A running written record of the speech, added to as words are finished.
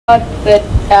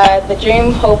The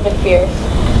dream, hope, and fear.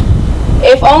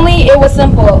 If only it was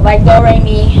simple, like do re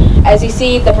mi, as you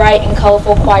see the bright and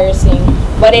colorful choir sing.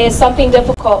 But it is something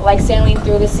difficult, like sailing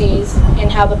through the seas,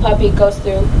 and how the puppy goes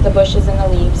through the bushes and the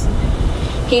leaves.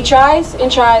 He tries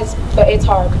and tries, but it's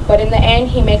hard. But in the end,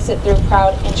 he makes it through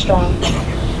proud and strong.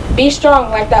 Be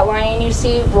strong like that lion you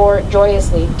see, roar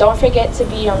joyously. Don't forget to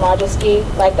be your majesty,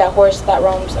 like that horse that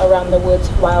roams around the woods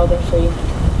wild and free.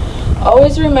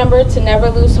 Always remember to never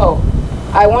lose hope.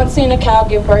 I once seen a cow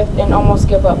give birth and almost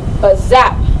give up, but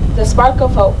zap, the spark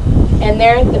of hope, and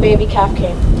there the baby calf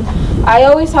came. I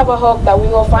always have a hope that we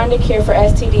will find a cure for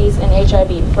STDs and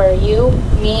HIV, for you,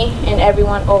 me, and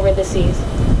everyone over the seas.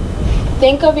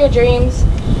 Think of your dreams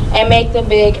and make them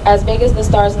big as the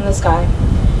stars in the sky.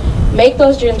 Make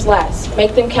those dreams last.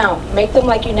 Make them count. Make them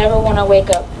like you never want to wake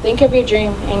up. Think of your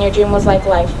dream, and your dream was like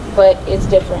life, but it's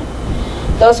different.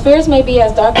 Those fears may be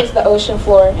as dark as the ocean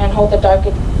floor and hold the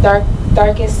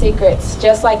darkest secrets,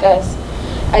 just like us.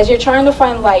 As you're trying to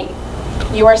find light,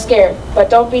 you are scared, but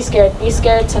don't be scared. Be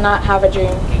scared to not have a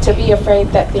dream, to be afraid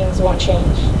that things won't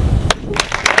change.